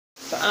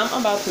So I'm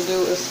about to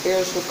do a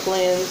spiritual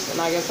cleanse,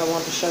 and I guess I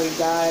want to show you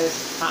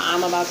guys how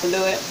I'm about to do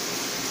it.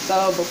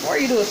 So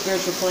before you do a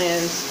spiritual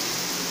cleanse,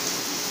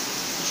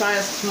 try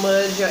and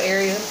smudge your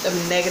area of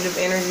negative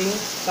energy.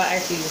 So I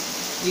actually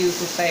use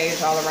some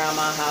sage all around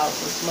my house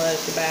and smudge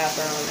the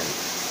bathroom and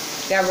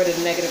got rid of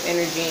the negative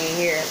energy in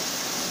here.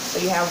 So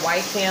you have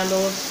white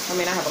candles. I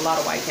mean, I have a lot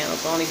of white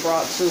candles. I only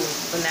brought 2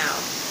 for now.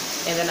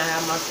 And then I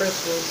have my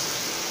crystals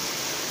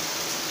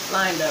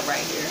lined up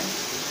right here.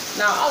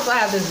 Now I also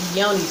have this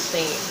yoni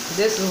steam.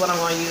 This is what I'm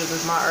going to use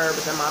as my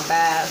herbs in my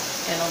bath,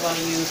 and I'm going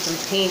to use some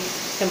pink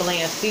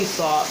Himalayan sea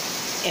salt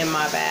in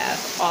my bath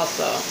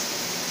also.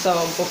 So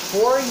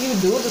before you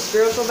do the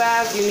spiritual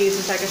bath, you need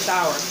to take a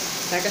shower.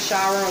 Take a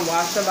shower and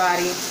wash your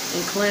body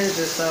and cleanse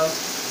yourself,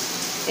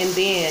 and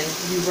then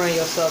you run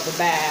yourself a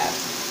bath.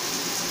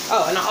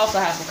 Oh, and I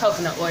also have some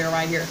coconut oil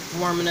right here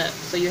warming up,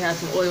 so you have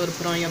some oil to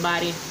put on your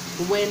body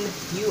when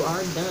you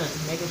are done,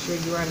 making sure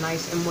you are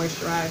nice and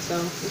moisturized. So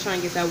I'm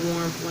trying to get that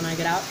warm for when I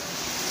get out.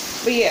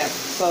 But yeah,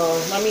 so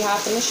let me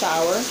hop in the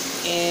shower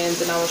and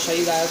then I will show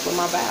you guys what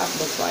my bath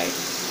looks like.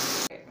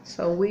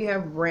 So we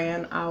have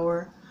ran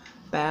our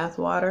bath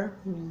water.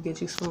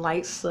 Get you some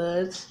light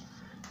suds.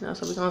 Now,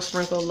 so we're gonna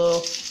sprinkle a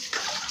little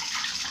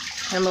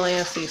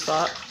Himalayan sea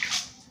salt,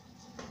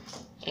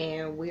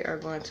 and we are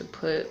going to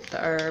put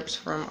the herbs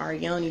from our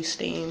yoni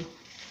steam.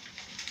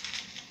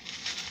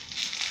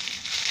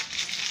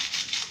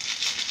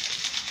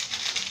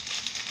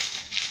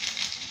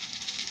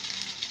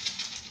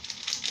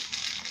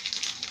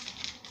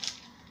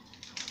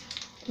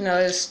 You know,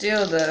 it's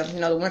still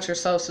the winter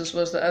solstice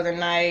was the other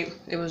night.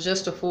 It was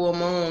just a full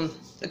moon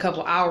a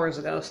couple hours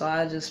ago, so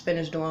I just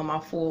finished doing my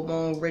full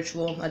moon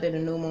ritual. I did a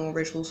new moon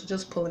ritual, so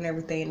just pulling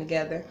everything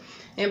together.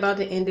 And about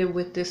to end it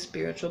with this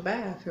spiritual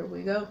bath. Here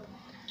we go.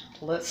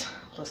 Let's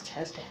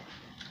test it.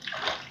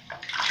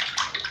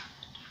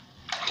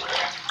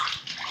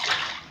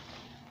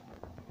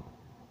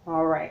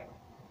 All right.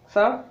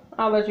 So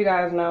I'll let you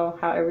guys know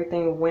how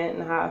everything went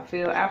and how I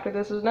feel after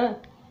this is done.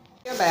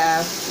 Your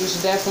bath, you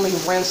should definitely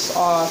rinse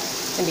off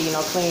and then,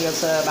 clean your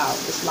tub out.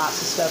 There's lots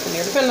of stuff in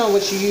there, depending on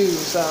what you use.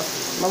 So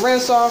I'm gonna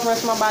rinse off,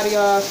 rinse my body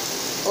off,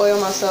 oil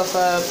myself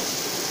up,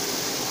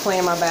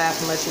 clean my bath,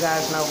 and let you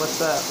guys know what's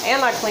up.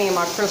 And I clean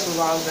my crystals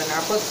while I was in there.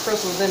 I put the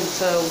crystals in the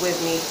tub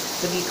with me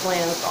to be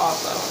cleansed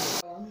also.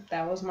 So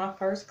that was my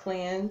first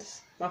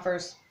cleanse, my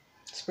first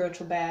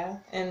spiritual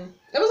bath, and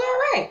it was all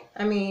right.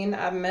 I mean,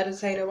 I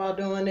meditated while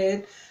doing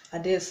it. I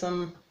did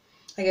some,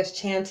 I guess,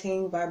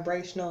 chanting,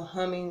 vibrational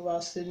humming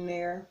while sitting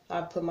there.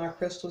 I put my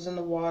crystals in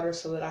the water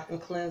so that I can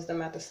cleanse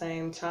them at the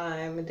same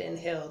time, and then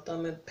held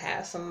them and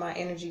pass some of my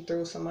energy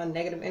through, some of my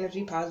negative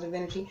energy, positive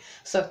energy,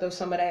 sucked up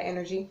some of that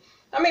energy.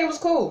 I mean, it was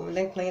cool. And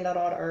then cleaned out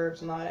all the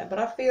herbs and all that. But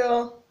I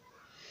feel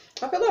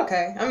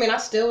okay. I mean, I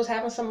still was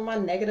having some of my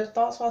negative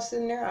thoughts while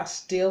sitting there. I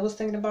still was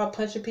thinking about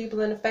punching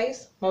people in the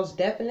face, most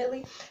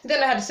definitely. And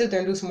then I had to sit there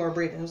and do some more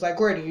breathing. It was like,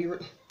 Gordy,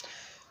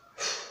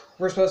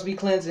 we're supposed to be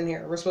cleansing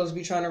here. We're supposed to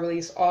be trying to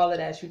release all of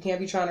that. You can't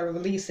be trying to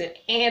release it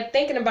and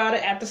thinking about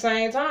it at the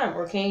same time.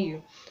 Or can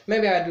you?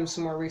 Maybe I'll do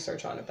some more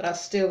research on it. But I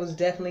still was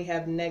definitely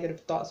having negative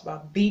thoughts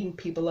about beating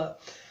people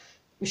up.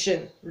 We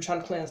shouldn't. We're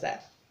trying to cleanse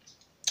that.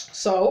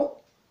 So,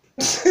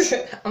 I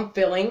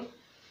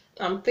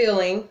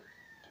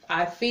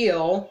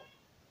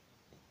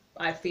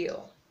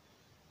feel.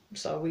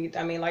 So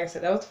I mean, like I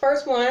said, that was the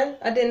first one.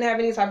 I didn't have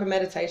any type of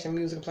meditation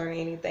music playing or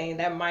anything.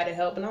 That might have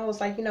helped. And I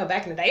was like,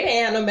 back in the day, they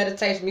didn't have no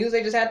meditation music.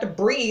 They just had to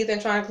breathe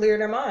and try and clear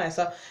their mind.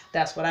 So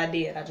that's what I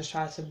did. I just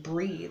tried to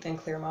breathe and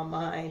clear my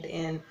mind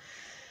and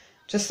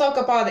just soak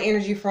up all the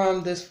energy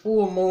from this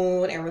full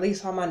moon and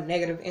release all my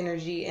negative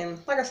energy. And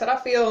like I said, I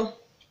feel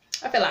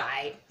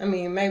alright. I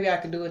mean, maybe I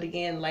could do it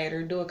again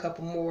later, do a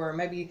couple more,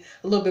 maybe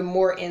a little bit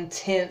more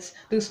intense,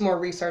 do some more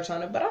research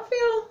on it. But I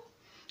feel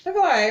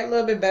like a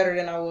little bit better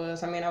than I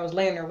was. I mean, I was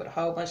laying there with a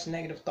whole bunch of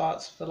negative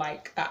thoughts for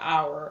like an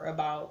hour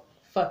about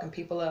fucking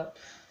people up.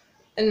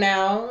 And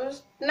now I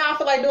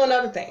feel like doing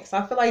other things.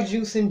 I feel like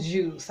juicing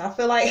juice. I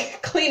feel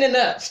like cleaning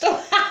up.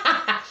 Stuff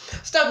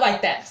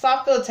like that. So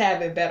I feel a tad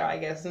bit better, I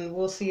guess. And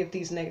we'll see if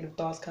these negative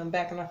thoughts come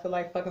back and I feel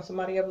like fucking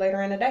somebody up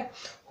later in the day.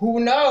 Who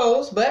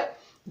knows? But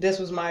this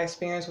was my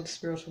experience with the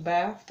spiritual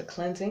bath, the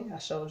cleansing. I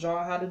showed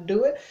y'all how to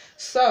do it.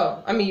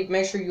 So, I mean,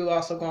 make sure you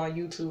also go on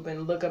YouTube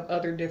and look up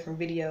other different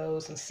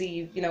videos and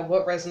see,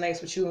 what resonates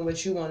with you and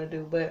what you want to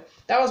do. But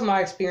that was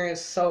my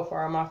experience so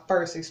far, my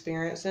first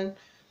experience. And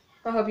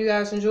I hope you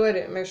guys enjoyed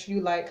it. Make sure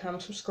you like,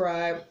 comment,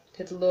 subscribe,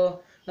 hit the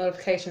little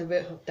notification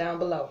bell down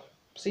below.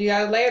 See you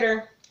guys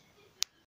later.